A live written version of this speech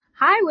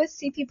Hi, with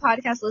CP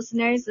Podcast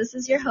listeners. This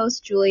is your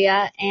host,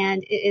 Julia,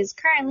 and it is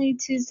currently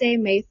Tuesday,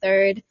 May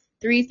 3rd,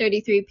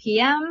 3:33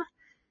 p.m.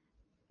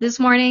 This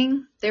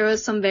morning, there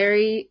was some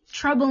very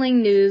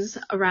troubling news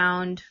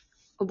around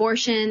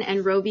abortion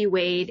and Roe v.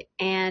 Wade,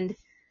 and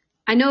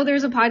I know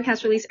there's a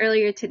podcast released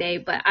earlier today,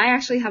 but I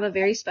actually have a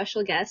very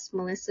special guest,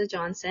 Melissa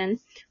Johnson,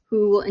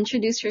 who will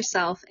introduce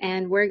herself,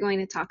 and we're going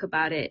to talk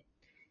about it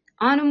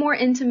on a more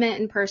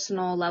intimate and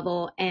personal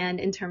level and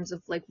in terms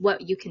of like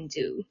what you can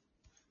do.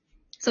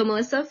 So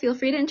Melissa, feel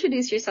free to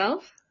introduce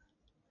yourself.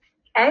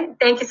 Okay,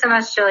 thank you so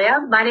much,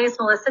 Julia. My name is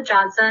Melissa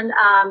Johnson.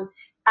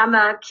 I'm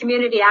a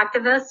community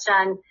activist,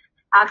 and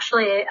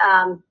actually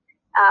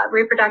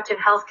reproductive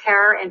health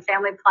care and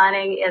family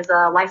planning is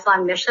a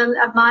lifelong mission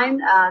of mine,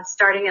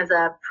 starting as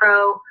a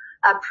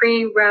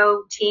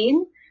pre-Roe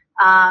teen,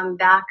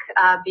 back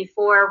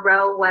before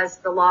Roe was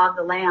the law of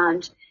the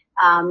land,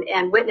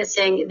 and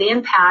witnessing the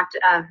impact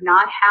of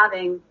not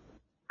having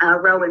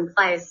Roe in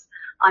place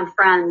on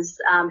friends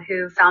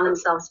who found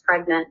themselves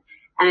pregnant.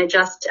 And it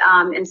just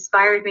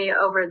inspired me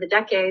over the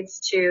decades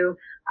to,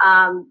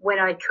 when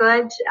I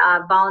could,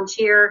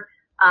 volunteer,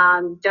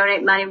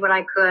 donate money when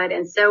I could,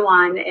 and so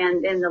on.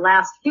 And in the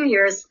last few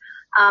years,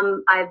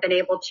 I've been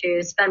able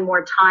to spend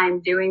more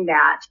time doing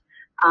that.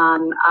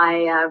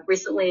 I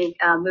recently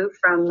moved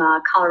from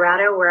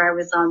Colorado, where I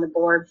was on the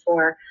board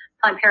for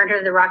Planned Parenthood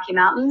of the Rocky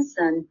Mountains,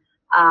 and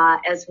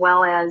as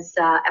well as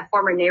a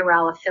former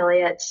NARAL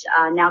affiliate,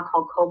 now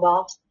called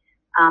Cobalt.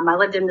 I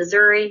lived in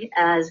Missouri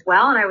as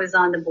well, and I was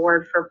on the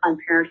board for Planned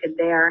Parenthood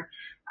there,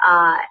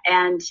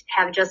 and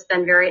have just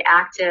been very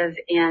active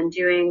in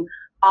doing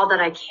all that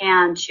I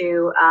can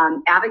to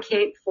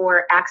advocate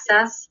for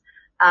access,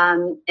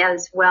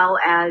 as well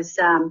as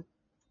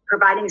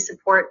providing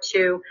support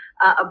to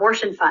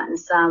abortion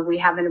funds. We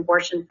have an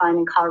abortion fund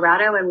in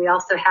Colorado, and we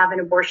also have an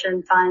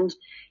abortion fund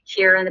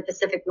here in the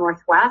Pacific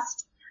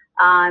Northwest,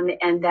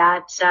 and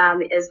that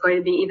is going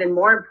to be even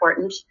more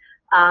important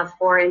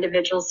for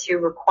individuals who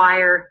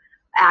require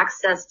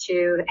access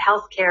to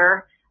health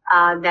care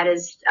that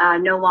is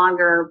no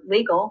longer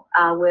legal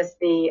with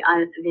the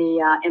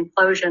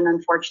implosion,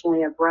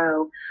 unfortunately, of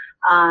Roe.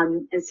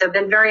 And so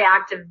been very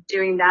active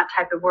doing that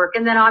type of work.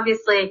 And then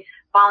obviously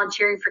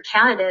volunteering for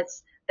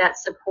candidates that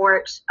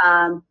support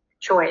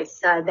choice.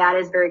 That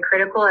is very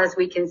critical. As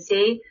we can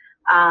see,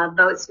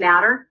 votes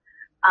matter.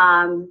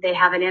 They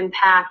have an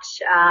impact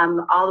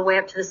all the way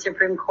up to the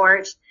Supreme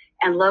Court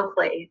and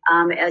locally.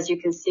 As you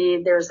can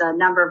see, there's a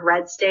number of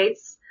red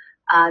states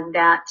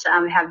that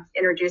have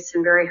introduced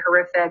some very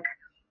horrific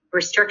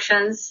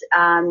restrictions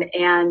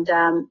and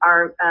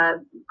are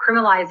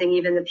criminalizing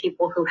even the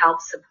people who help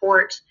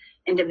support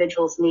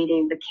individuals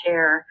needing the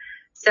care.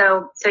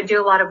 So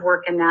do a lot of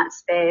work in that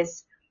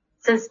space.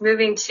 Since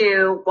moving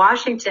to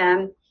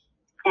Washington,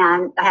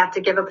 and I have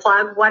to give a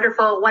plug,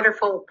 wonderful,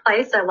 wonderful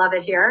place. I love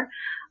it here.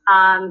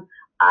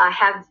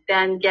 Have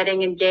been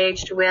getting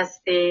engaged with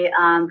the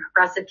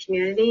progressive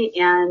community,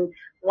 and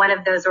one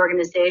of those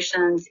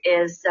organizations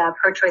is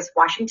Pro-Choice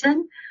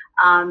Washington,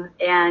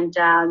 and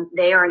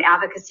they are an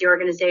advocacy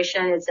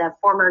organization. It's a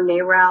former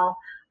NARAL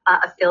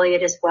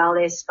affiliate as well.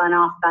 They spun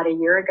off about a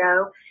year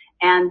ago,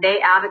 and they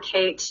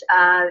advocate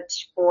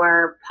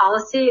for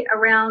policy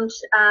around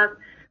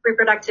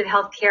reproductive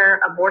health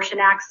care, abortion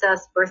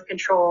access, birth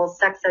control,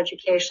 sex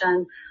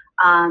education,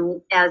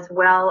 as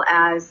well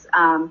as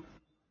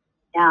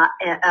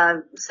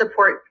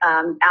support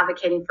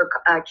advocating for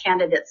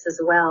candidates as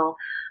well.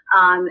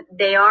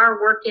 They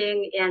are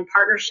working in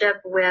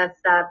partnership with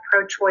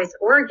Pro-Choice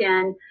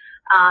Oregon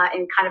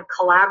and kind of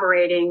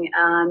collaborating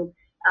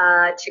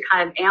to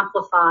kind of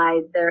amplify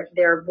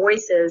their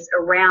voices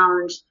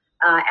around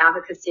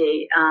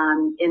advocacy,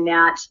 in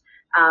that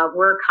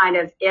we're kind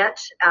of it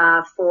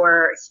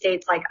for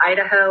states like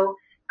Idaho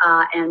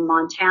and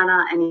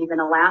Montana and even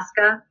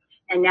Alaska.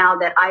 And now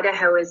that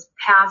Idaho has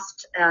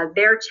passed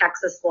their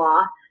Texas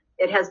law,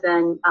 it has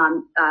been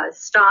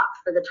stopped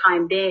for the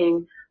time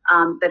being,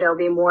 but it'll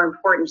be more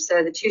important.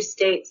 So the two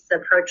states, the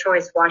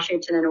Pro-Choice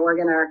Washington and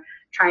Oregon, are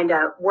trying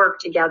to work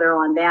together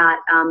on that,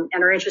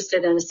 and are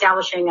interested in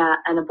establishing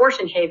an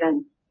abortion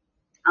haven,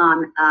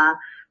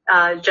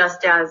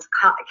 just as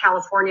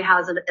California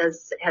has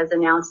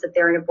announced that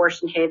they're an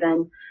abortion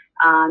haven,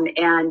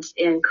 and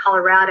in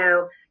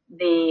Colorado,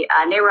 the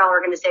NARAL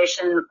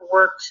organization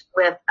worked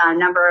with a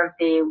number of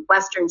the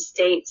western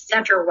states,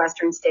 central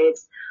western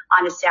states,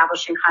 on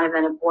establishing kind of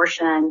an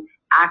abortion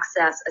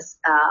access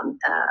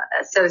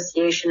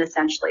association,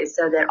 essentially,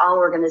 so that all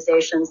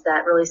organizations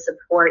that really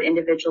support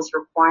individuals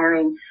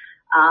requiring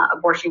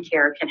abortion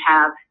care can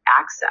have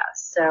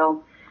access.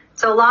 So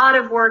a lot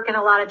of work in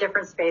a lot of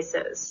different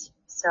spaces.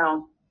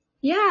 So.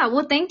 Yeah,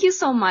 well, thank you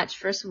so much,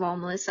 first of all,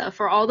 Melissa,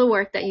 for all the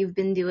work that you've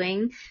been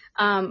doing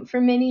for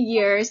many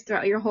years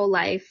throughout your whole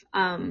life.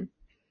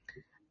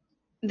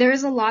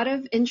 There's a lot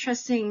of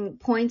interesting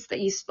points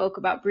that you spoke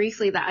about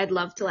briefly that I'd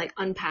love to like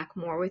unpack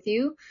more with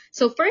you.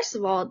 So first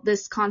of all,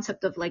 this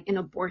concept of like an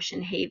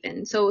abortion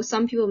haven. So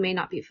some people may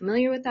not be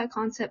familiar with that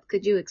concept.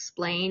 Could you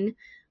explain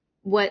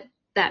what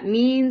that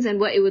means and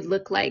what it would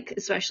look like,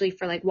 especially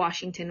for like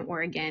Washington,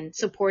 Oregon,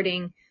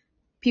 supporting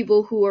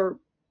people who are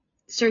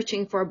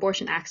searching for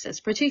abortion access,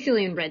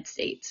 particularly in red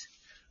states?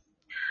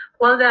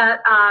 Well,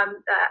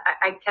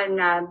 I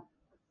can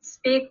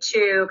speak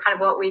to kind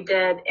of what we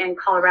did in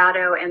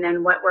Colorado, and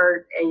then what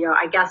we're,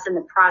 I guess, in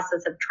the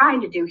process of trying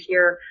to do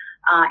here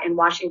in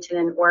Washington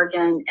and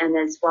Oregon, and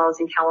as well as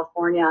in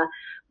California.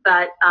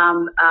 But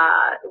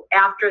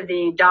after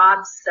the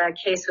Dobbs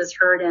case was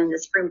heard in the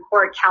Supreme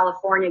Court,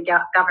 California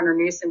Governor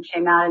Newsom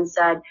came out and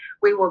said,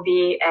 we will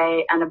be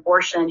an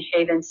abortion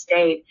haven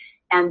state.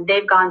 And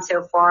they've gone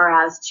so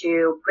far as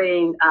to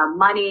putting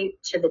money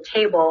to the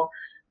table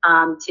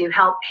to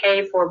help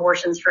pay for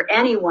abortions for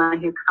anyone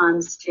who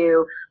comes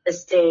to the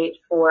state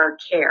for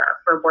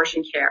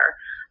abortion care.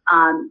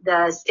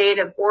 The state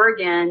of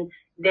Oregon,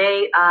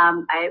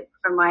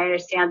 from what I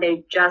understand,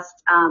 they just,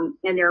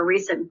 in their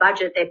recent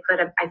budget, they put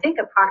I think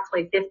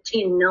approximately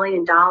 $15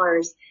 million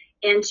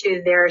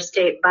into their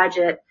state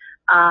budget.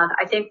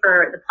 I think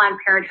for the Planned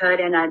Parenthood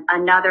and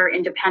another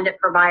independent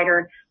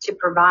provider to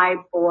provide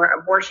for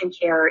abortion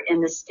care in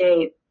the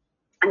state.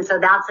 And so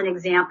that's an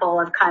example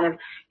of kind of,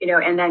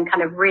 and then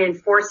kind of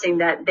reinforcing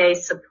that they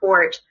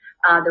support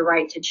the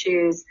right to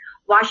choose.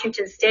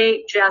 Washington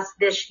State just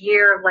this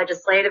year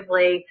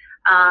legislatively,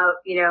 kind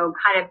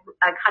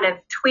of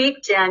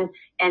tweaked and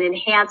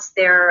enhanced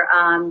their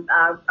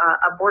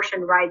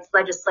abortion rights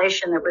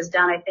legislation that was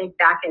done, I think,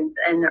 back in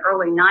the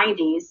early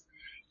 90s.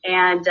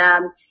 And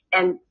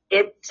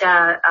it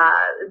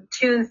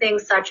to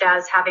things such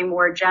as having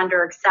more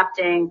gender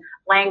accepting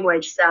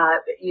language,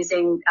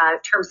 using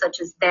terms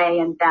such as they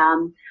and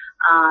them,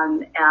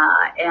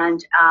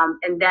 and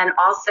then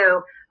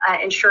also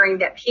ensuring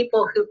that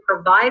people who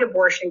provide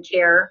abortion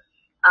care,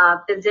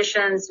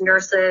 physicians,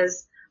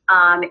 nurses,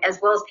 as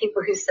well as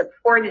people who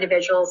support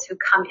individuals who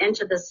come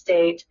into the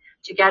state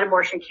to get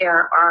abortion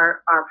care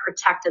are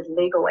protected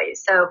legally.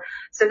 So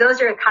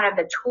those are kind of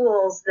the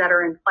tools that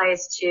are in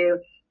place to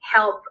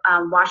help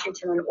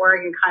Washington and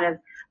Oregon kind of,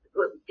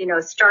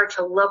 start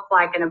to look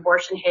like an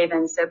abortion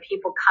haven. So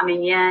people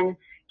coming in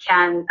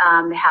can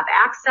have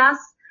access,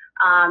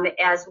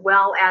 as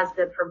well as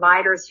the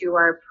providers who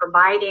are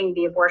providing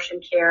the abortion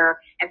care,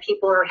 and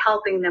people who are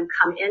helping them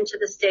come into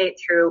the state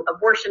through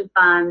abortion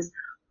funds,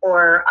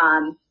 or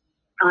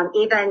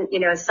even,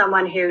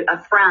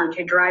 a friend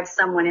who drives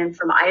someone in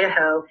from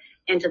Idaho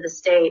into the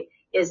state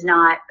does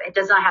not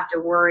have to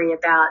worry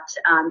about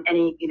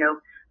any,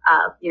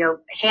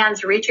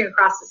 hands reaching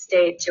across the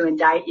state to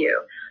indict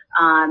you.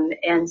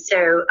 And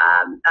so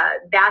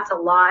that's a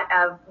lot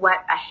of what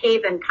a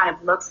haven kind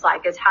of looks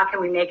like, is how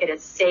can we make it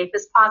as safe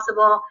as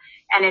possible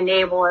and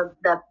enable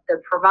the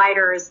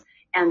providers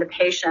and the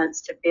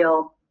patients to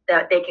feel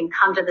that they can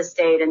come to the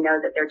state and know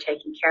that they're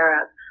taken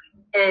care of.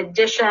 In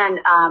addition,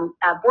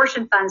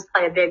 abortion funds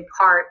play a big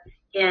part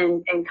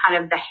in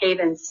kind of the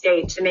haven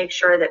state to make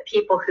sure that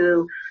people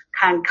who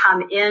can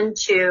come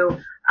into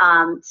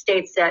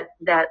states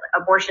that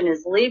abortion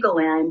is legal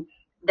in,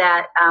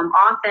 that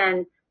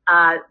often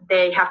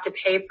they have to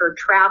pay for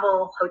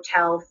travel,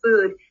 hotel,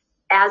 food,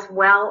 as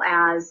well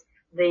as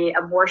the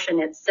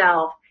abortion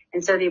itself.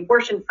 And so the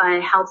abortion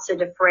fund helps to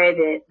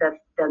defray the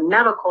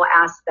medical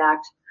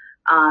aspect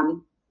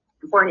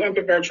for an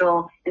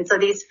individual. And so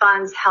these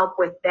funds help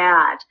with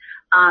that.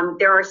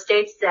 There are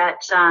states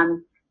that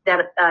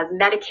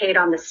Medicaid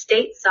on the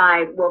state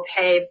side will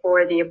pay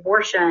for the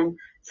abortion,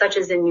 such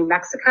as in New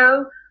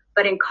Mexico.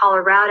 But in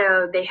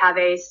Colorado, they have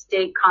a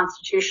state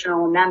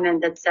constitutional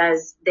amendment that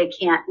says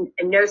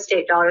no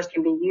state dollars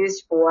can be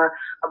used for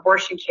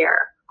abortion care.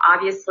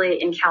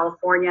 Obviously, in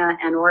California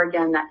and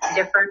Oregon, that's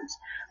different.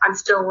 I'm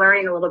still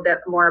learning a little bit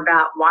more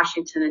about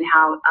Washington and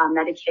how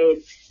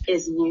Medicaid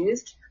is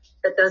used.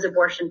 But those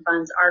abortion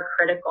funds are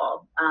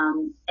critical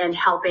in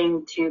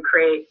helping to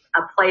create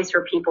a place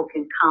where people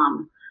can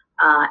come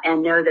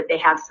and know that they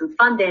have some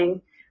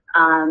funding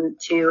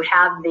to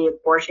have the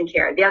abortion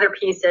care. The other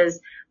piece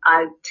is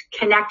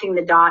connecting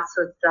the dots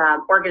with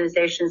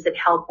organizations that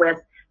help with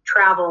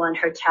travel and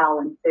hotel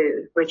and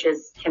food, which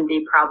can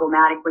be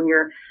problematic when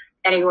you're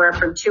anywhere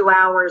from 2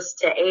 hours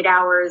to 8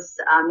 hours,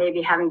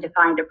 maybe having to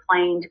find a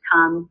plane to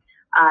come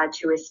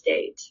to a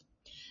state.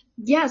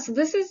 Yeah, so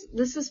this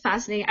is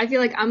fascinating. I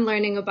feel like I'm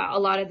learning about a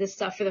lot of this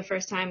stuff for the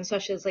first time,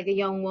 especially as like a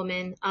young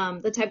woman.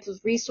 The types of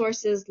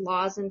resources,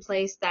 laws in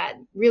place that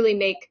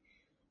really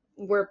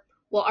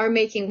are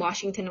making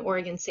Washington and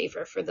Oregon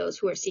safer for those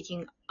who are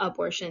seeking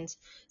abortions.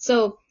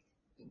 So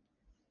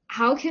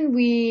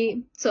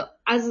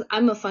as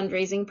I'm a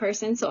fundraising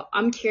person, so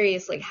I'm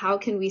curious, like, how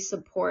can we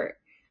support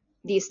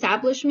the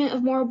establishment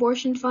of more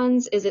abortion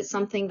funds? Is it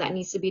something that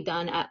needs to be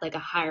done at like a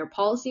higher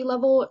policy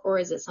level, or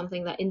is it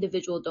something that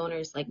individual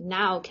donors like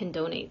now can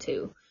donate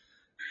to?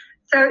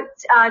 So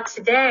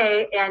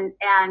today, and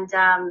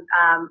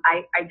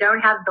I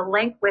don't have the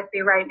link with me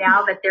right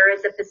now, but there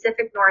is a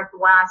Pacific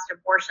Northwest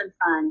Abortion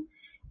Fund,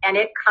 and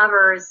it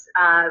covers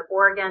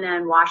Oregon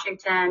and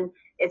Washington.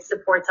 It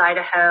supports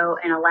Idaho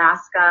and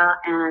Alaska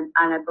and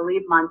I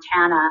believe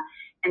Montana.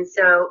 And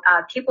so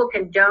people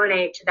can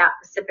donate to that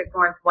Pacific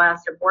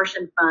Northwest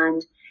Abortion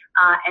Fund,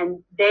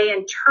 and they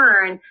in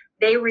turn,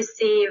 they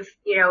receive,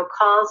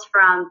 calls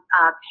from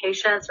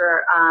patients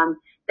or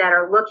that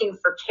are looking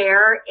for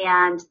care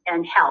and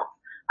help,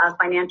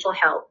 financial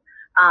help.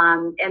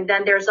 And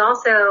then there's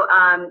also,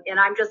 and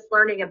I'm just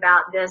learning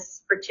about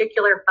this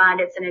particular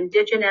fund. It's an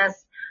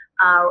Indigenous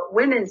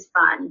Women's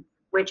Fund,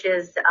 which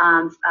is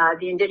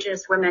the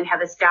Indigenous women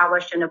have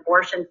established an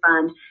abortion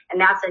fund, and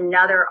that's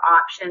another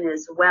option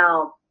as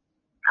well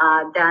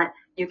that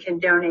you can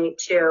donate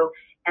to,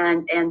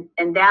 and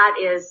that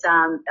is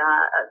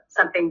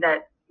something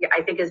that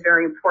I think is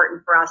very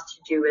important for us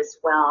to do as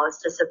well, is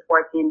to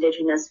support the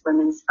Indigenous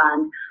Women's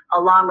Fund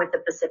along with the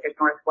Pacific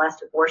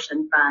Northwest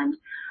Abortion Fund.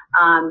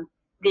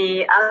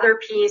 The other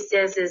piece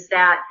is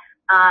that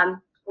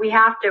we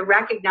have to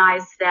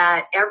recognize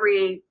that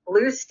every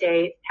blue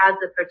state has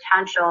the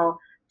potential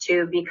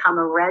to become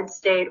a red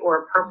state or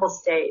a purple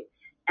state.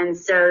 And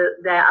so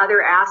the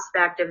other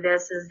aspect of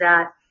this is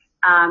that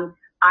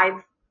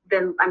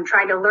I'm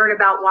trying to learn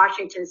about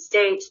Washington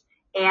State,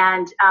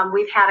 and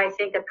we've had, I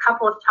think, a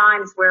couple of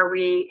times where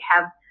we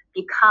have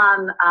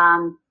become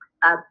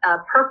a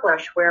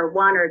purplish, where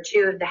one or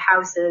two of the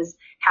houses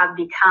have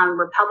become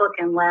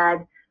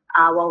Republican-led,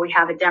 while we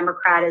have a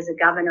Democrat as a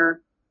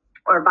governor,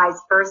 or vice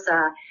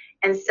versa.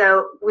 And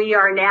so we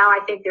are now,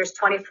 I think there's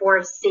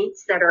 24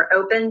 seats that are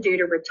open due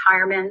to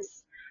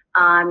retirements.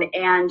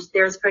 And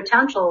there's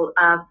potential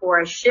for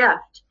a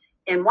shift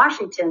in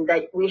Washington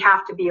that we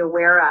have to be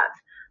aware of.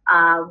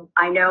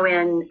 I know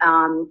in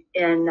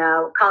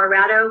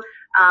Colorado,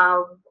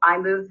 I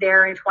moved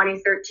there in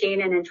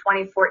 2013, and in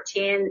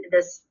 2014,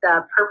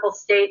 the purple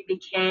state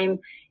became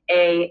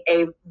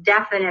a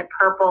definite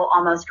purple,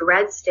 almost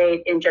red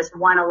state in just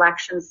one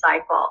election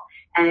cycle.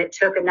 And it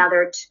took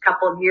another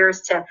couple of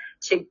years to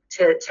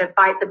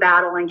fight the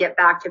battle and get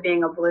back to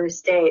being a blue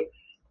state.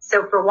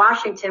 So for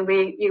Washington,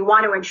 you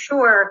want to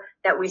ensure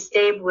that we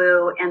stay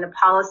blue, and the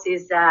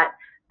policies that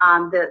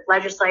the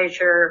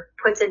legislature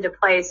puts into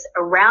place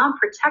around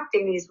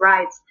protecting these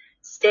rights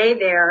stay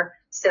there,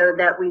 so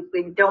that we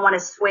don't want to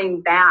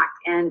swing back.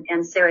 And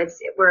so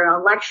we're an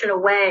election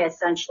away,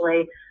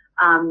 essentially,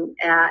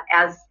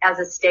 as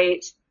a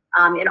state,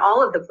 in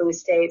all of the blue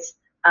states,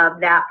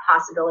 of that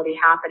possibility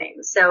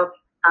happening. So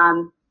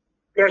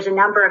there's a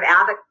number of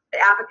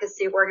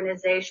advocacy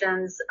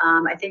organizations.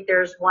 I think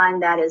there's one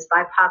that is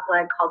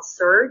BIPOC-led called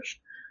SURGE,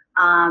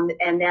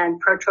 and then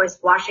Pro-Choice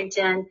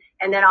Washington,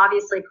 and then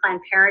obviously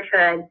Planned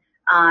Parenthood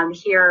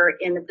here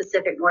in the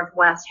Pacific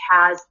Northwest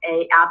has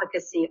a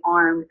advocacy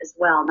arm as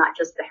well, not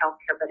just the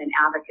healthcare, but an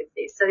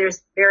advocacy. So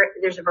there's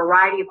a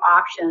variety of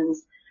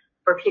options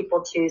for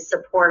people to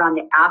support on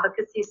the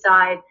advocacy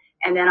side,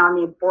 and then on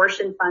the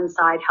abortion fund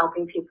side,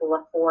 helping people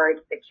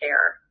afford the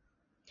care.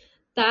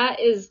 That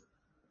is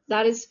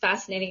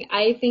fascinating.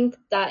 I think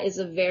that is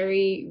a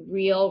very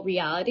real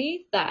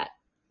reality that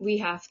we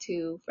have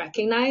to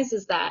recognize,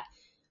 is that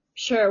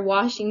sure,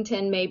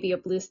 Washington may be a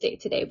blue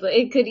state today, but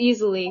it could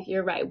easily,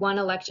 you're right, one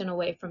election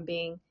away from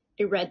being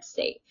a red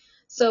state.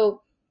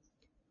 So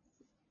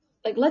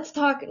let's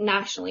talk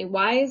nationally.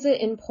 Why is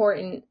it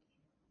important,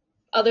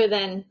 other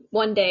than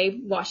one day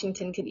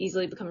Washington could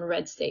easily become a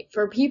red state,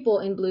 for people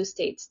in blue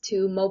states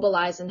to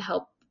mobilize and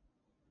help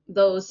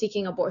those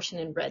seeking abortion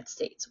in red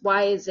states?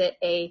 Why is it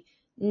a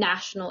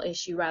national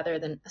issue rather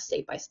than a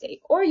state by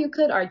state? Or you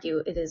could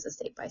argue it is a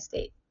state by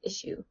state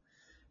issue.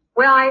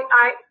 Well,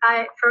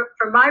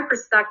 from my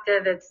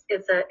perspective,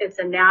 it's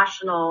a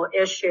national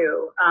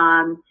issue.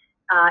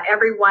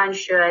 Everyone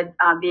should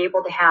be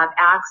able to have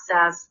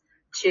access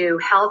to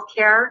health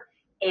care,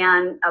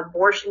 and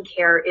abortion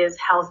care is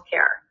health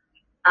care.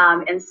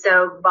 And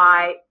so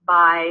by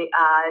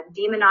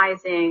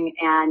demonizing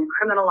and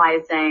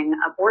criminalizing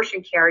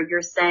abortion care,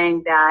 you're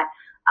saying that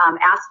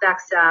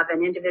aspects of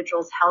an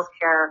individual's health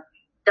care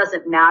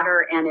doesn't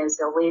matter and is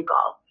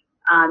illegal.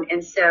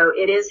 And so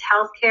it is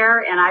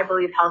healthcare, and I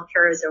believe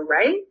healthcare is a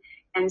right.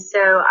 And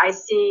so I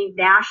see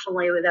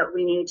nationally that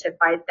we need to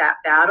fight that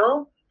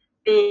battle.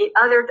 The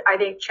other, I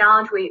think,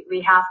 challenge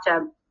we have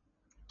to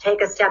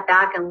take a step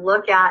back and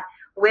look at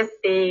with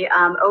the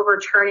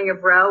overturning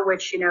of Roe,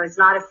 which, is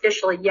not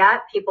official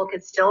yet. People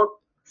could still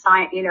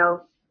sign,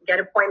 get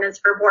appointments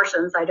for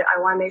abortions. I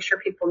want to make sure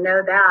people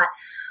know that.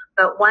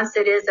 But once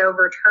it is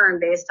overturned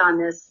based on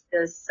this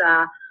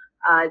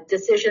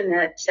decision,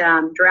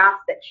 that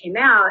draft that came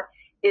out,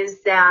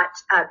 is that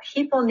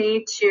people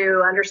need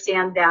to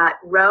understand that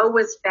Roe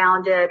was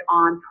founded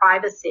on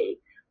privacy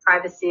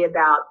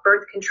about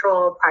birth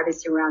control,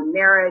 privacy around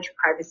marriage,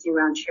 privacy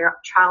around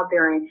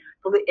childbearing,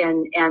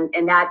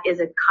 and that is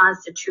a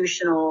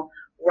constitutional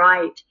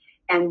right.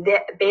 And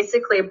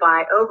basically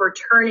by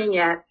overturning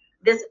it,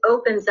 this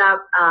opens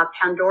up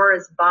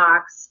Pandora's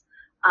box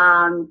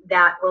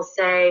that will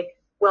say,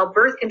 well,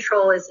 birth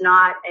control is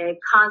not a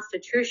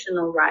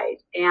constitutional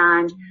right,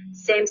 and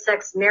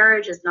same-sex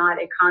marriage is not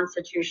a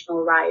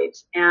constitutional right,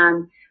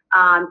 and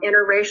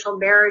interracial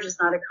marriage is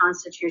not a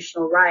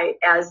constitutional right,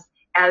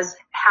 as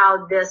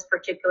how this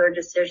particular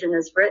decision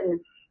is written.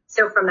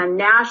 So from a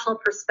national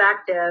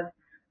perspective,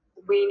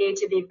 we need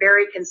to be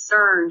very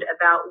concerned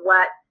about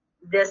what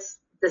this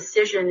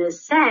decision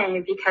is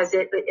saying, because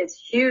it's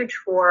huge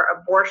for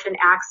abortion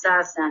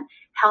access and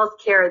health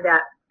care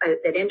that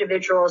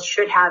individuals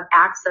should have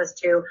access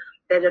to,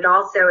 that it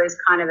also is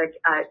kind of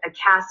a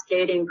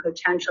cascading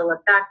potential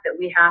effect that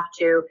we have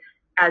to,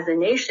 as a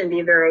nation,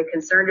 be very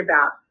concerned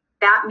about.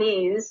 That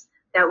means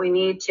that we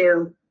need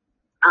to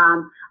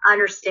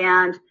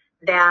understand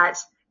that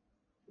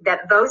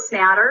votes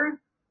matter,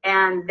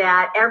 and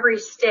that every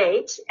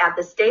state at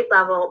the state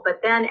level,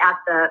 but then at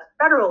the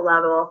federal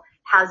level,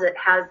 has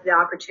the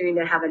opportunity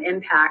to have an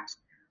impact.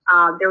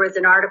 There was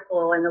an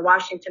article in the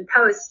Washington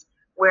Post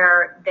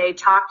where they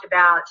talked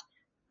about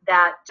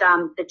that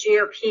the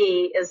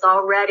GOP is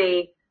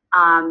already,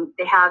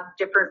 they have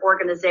different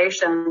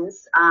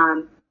organizations.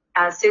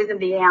 Susan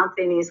B.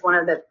 Anthony is one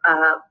of the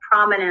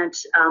prominent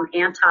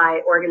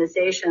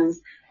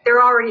anti-organizations.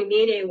 They're already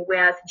meeting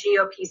with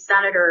GOP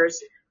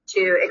senators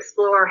to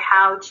explore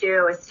how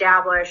to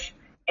establish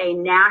a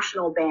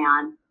national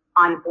ban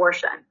on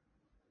abortion.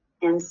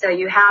 And so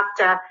you have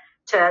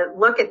to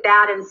look at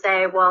that and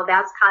say, well,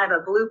 that's kind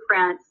of a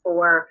blueprint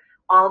for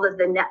all of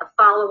the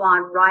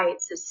follow-on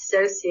rights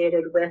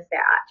associated with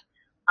that.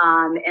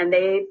 And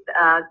they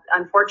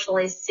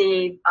unfortunately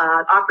see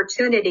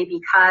opportunity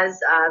because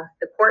of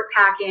the court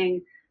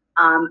packing,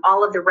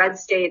 all of the red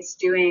states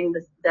doing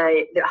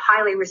the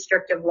highly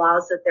restrictive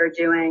laws that they're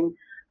doing,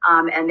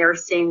 and they're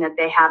seeing that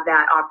they have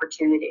that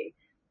opportunity.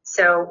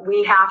 So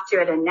we have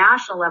to, at a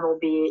national level,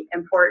 be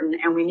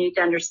important, and we need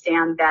to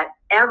understand that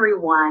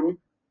everyone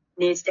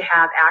needs to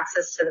have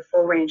access to the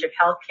full range of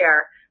health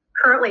care.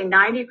 Currently,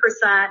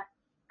 90%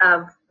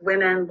 of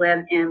women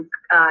live in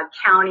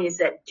counties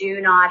that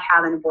do not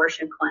have an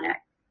abortion clinic.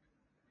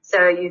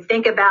 So you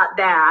think about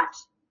that.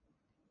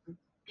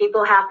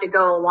 People have to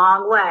go a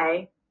long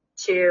way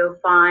to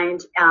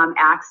find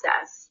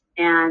access.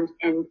 And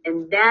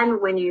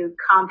then when you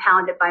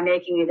compound it by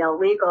making it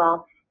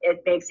illegal,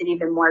 it makes it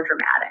even more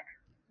dramatic.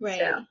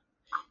 Right.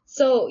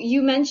 So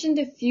you mentioned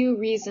a few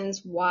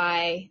reasons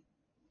why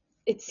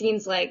it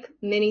seems like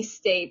many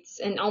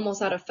states, and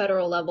almost at a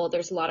federal level,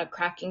 there's a lot of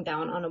cracking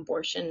down on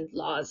abortion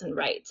laws and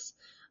rights.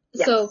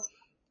 Yes. So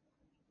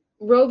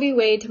Roe v.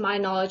 Wade, to my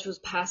knowledge, was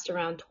passed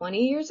around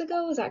 20 years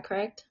ago. Is that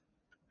correct?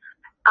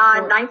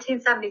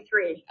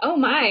 1973. Oh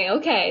my.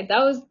 Okay.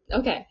 That was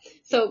okay.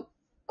 So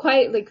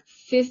quite like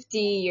 50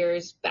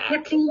 years back.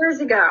 50 years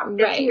ago.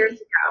 50 years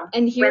ago.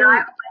 And here when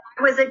I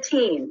was a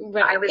teen.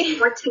 Right. I was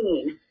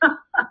 14.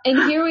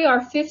 And here we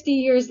are 50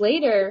 years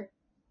later,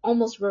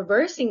 almost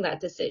reversing that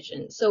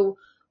decision. So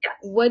yes.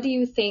 What do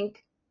you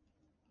think,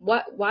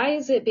 why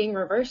is it being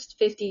reversed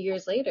 50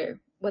 years later?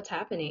 What's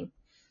happening?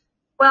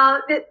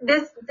 Well,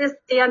 the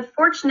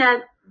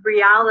unfortunate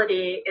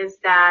reality is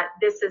that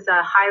this is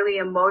a highly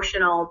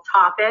emotional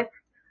topic.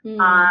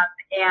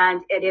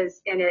 And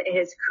it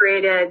has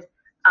created,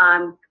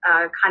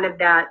 kind of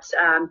that,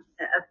 kind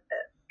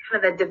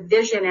of a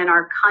division in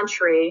our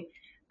country.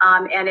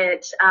 And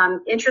it,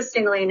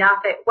 interestingly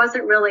enough, it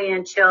wasn't really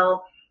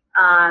until,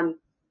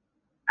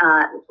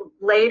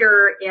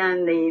 later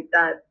in the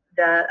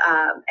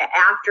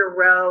after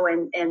Roe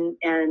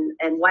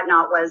and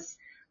whatnot was,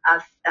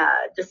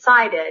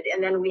 decided.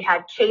 And then we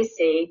had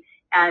Casey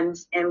and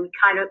we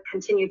kind of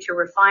continued to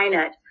refine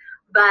it.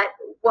 But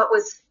what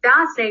was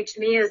fascinating to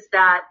me is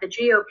that the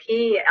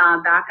GOP,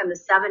 back in the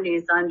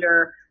 70s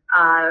under,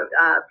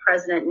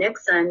 President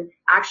Nixon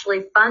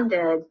actually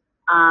funded,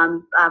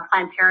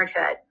 Planned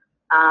Parenthood.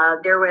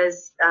 There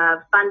was,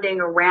 funding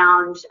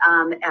around,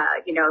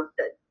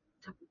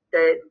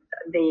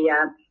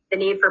 the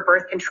need for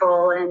birth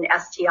control and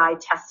STI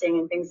testing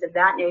and things of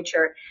that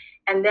nature.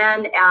 And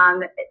then,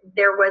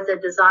 there was a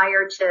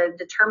desire to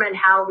determine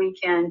how we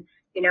can,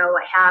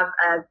 have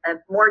a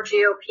more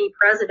GOP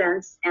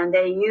presidents, and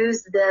they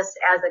used this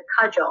as a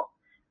cudgel,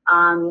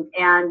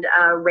 and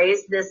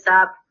raised this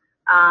up,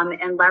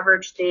 and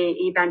leveraged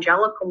the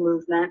evangelical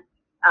movement,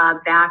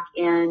 back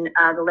in,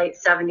 the late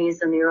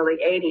 70s and the early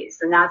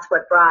 80s. And that's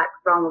what brought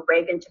Ronald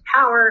Reagan to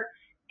power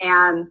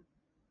and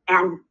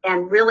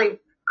really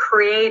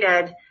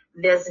created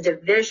this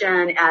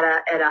division at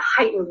a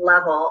heightened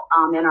level,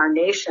 in our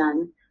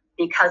nation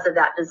because of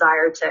that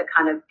desire to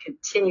kind of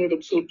continue to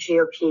keep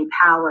GOP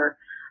power,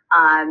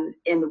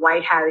 in the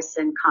White House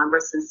and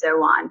Congress and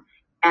so on.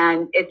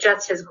 And it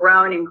just has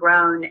grown and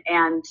grown.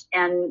 And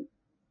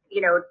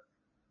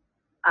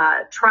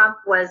Trump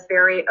was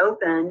very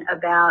open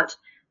about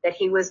that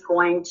he was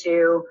going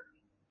to,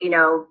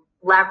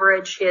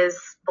 leverage his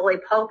bully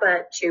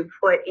pulpit to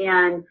put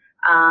in,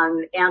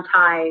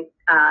 anti,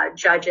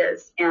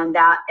 judges, and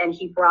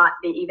he brought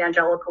the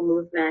evangelical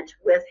movement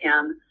with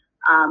him,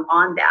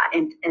 on that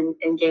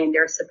and gained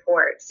their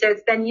support. So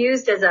it's been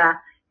used as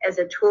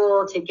a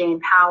tool to gain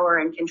power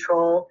and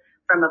control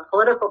from a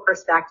political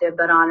perspective,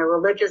 but on a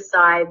religious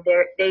side,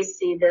 they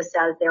see this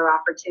as their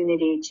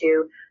opportunity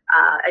to,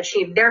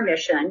 achieve their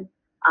mission,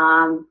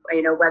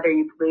 whether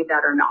you believe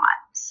that or not.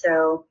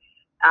 So,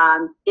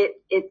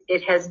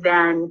 it has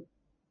been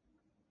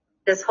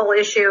this whole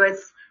issue.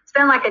 It's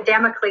been like a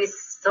Damocles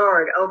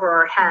sword over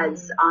our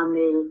heads on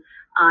the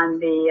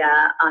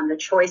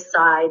choice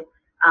side.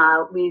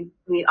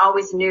 We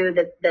always knew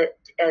that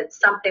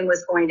something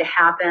was going to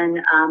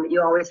happen.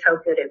 You always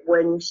hope that it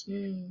wouldn't.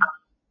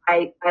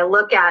 I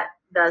look at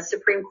the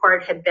Supreme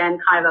Court had been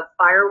kind of a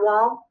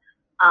firewall.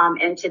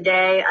 And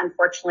today,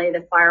 unfortunately,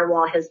 the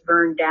firewall has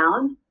burned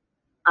down.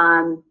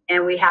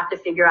 And we have to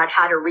figure out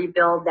how to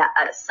rebuild that,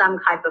 some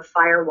type of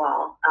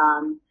firewall.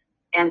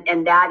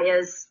 And that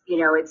is,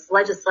 it's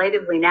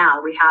legislatively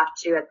now. We have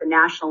to, at the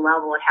national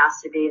level, it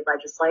has to be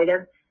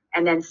legislative.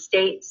 And then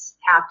states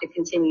have to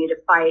continue to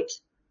fight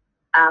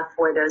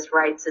for those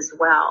rights as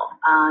well.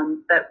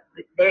 But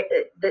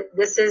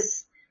this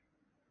is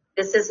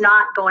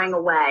not going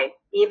away.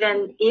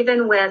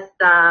 Even with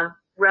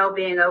Roe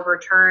being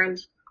overturned,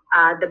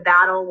 the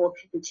battle will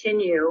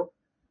continue.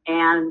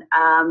 And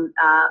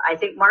I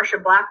think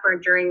Marsha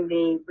Blackburn, during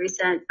the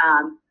recent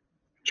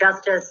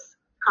justice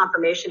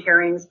confirmation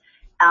hearings,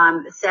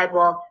 said,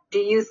 well, do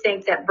you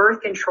think that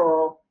birth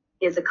control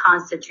is a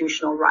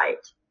constitutional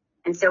right?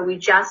 And so we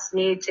just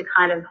need to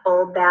kind of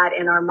hold that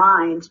in our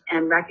mind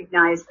and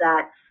recognize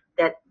that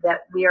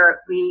we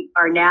are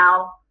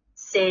now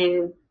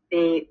seeing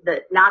the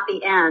not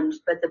the end,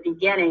 but the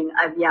beginning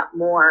of yet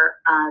more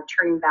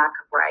turning back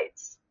of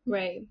rights.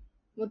 Right.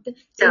 Well,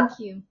 thank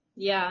you.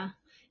 Yeah.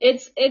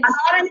 It's. I'm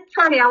not an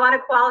attorney. I want to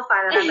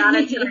qualify that I'm not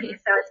an attorney.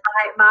 So it's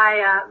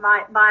my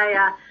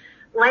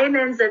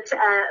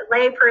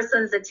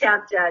layperson's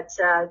attempt at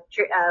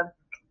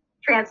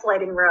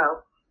translating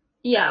Roe.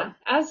 Yeah,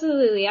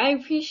 absolutely. I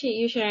appreciate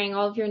you sharing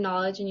all of your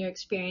knowledge and your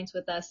experience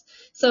with us.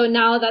 So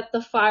now that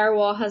the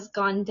firewall has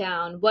gone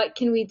down, what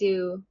can we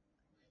do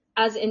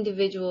as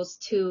individuals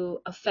to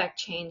affect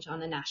change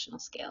on a national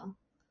scale?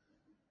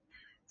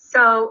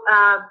 So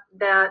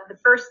the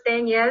first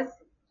thing is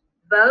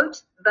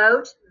vote.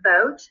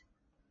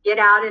 Get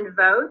out and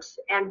vote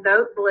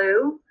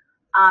blue.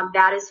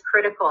 That is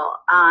critical.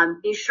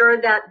 Be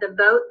sure that the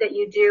vote that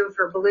you do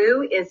for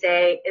blue is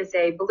a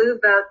blue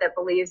vote that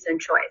believes in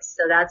choice.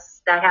 So that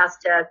has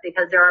to,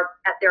 because there are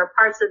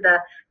parts of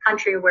the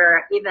country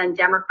where even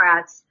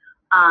Democrats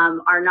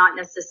are not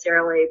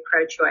necessarily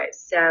pro-choice.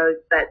 So,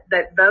 but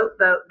vote.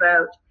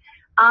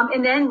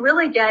 And then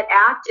really get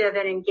active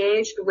and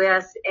engaged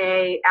with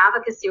a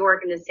advocacy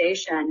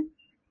organization,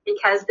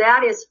 because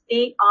that is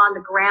feet on the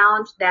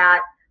ground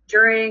that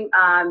during,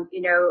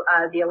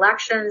 the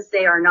elections,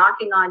 they are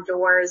knocking on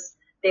doors,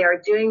 they are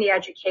doing the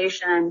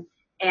education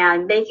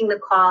and making the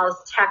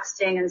calls,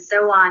 texting and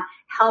so on,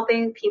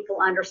 helping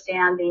people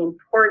understand the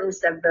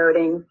importance of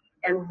voting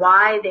and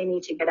why they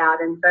need to get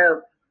out and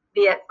vote,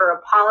 be it for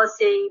a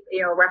policy,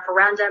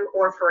 referendum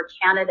or for a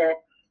candidate.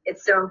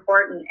 It's so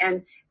important.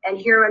 And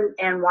here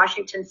in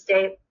Washington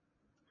State,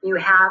 you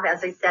have,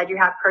 as I said, you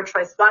have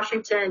Pro-Choice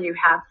Washington, you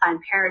have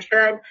Planned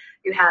Parenthood,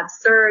 you have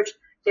Surge.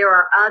 There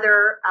are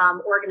other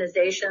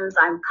organizations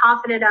I'm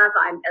confident of.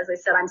 As I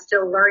said, I'm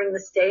still learning the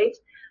state.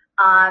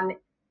 And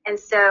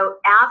so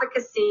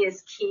advocacy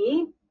is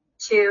key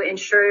to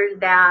ensure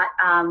that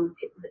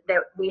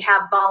that we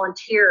have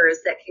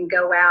volunteers that can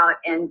go out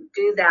and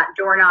do that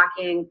door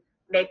knocking,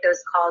 make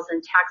those calls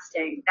and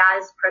texting. That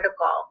is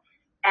critical.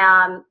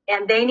 And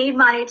they need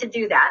money to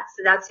do that.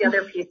 So that's the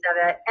other piece of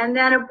it. And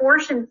then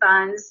abortion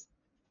funds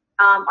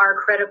are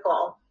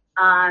critical.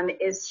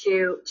 Is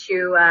to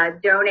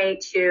donate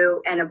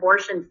to an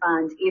abortion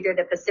fund, either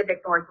the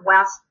Pacific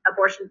Northwest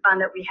abortion fund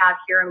that we have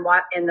here in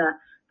the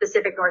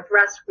Pacific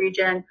Northwest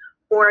region,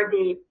 or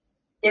the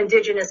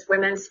Indigenous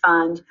Women's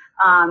Fund.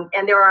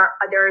 And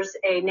there's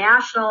a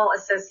National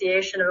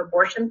Association of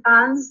Abortion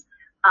Funds,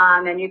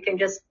 and you can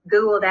just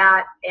Google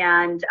that,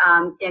 and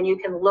you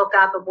can look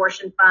up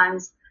abortion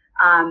funds.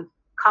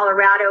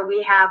 Colorado,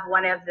 we have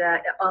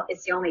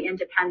it's the only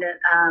independent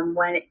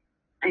one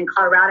in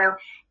Colorado,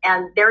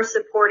 and they're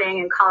supporting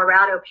in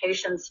Colorado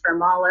patients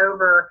from all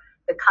over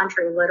the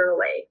country,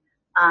 literally.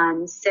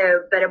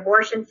 But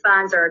abortion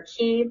funds are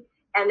key.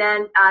 And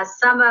then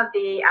some of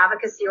the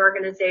advocacy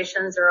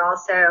organizations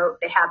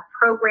they have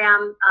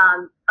program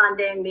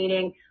funding,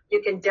 meaning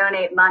you can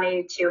donate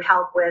money to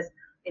help with,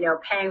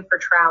 paying for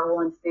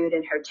travel and food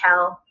and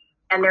hotel.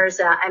 And there's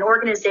an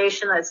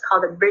organization that's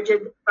called the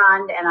Bridget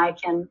Fund,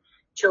 and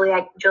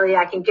Julie,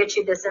 I can get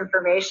you this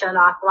information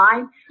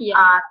offline.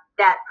 Yeah.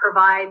 That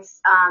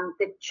provides,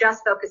 that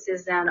just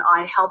focuses in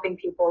on helping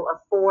people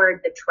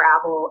afford the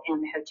travel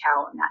and the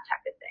hotel and that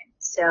type of thing.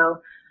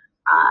 So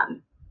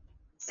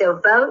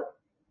vote,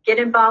 get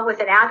involved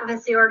with an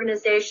advocacy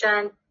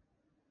organization,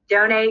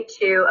 donate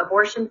to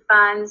abortion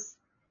funds,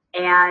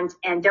 and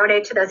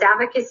donate to those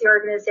advocacy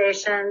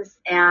organizations,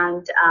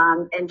 and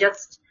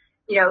just,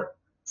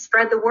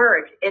 spread the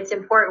word. It's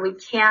important. We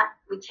can't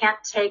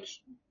take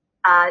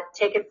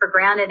it for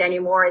granted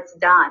anymore. It's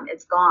done.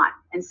 It's gone.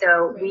 And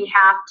so we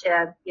have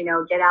to,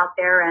 get out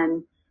there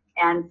and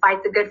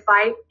fight the good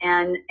fight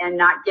and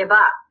not give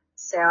up.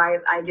 So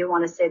I do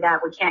want to say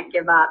that we can't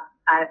give up.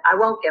 I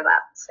won't give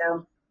up.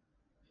 So.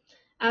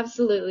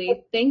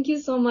 Absolutely. Thank you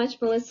so much,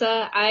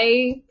 Melissa.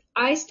 I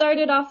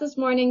started off this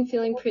morning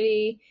feeling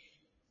pretty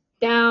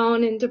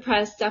down and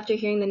depressed after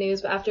hearing the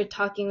news, but after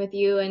talking with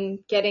you and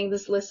getting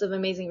this list of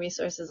amazing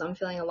resources, I'm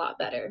feeling a lot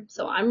better.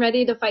 So I'm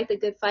ready to fight the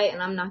good fight,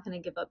 and I'm not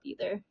going to give up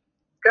either.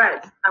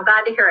 Good. I'm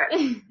glad to hear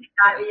it.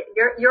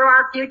 You're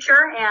our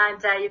future,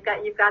 and you've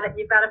got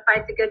to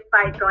fight the good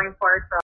fight going forward for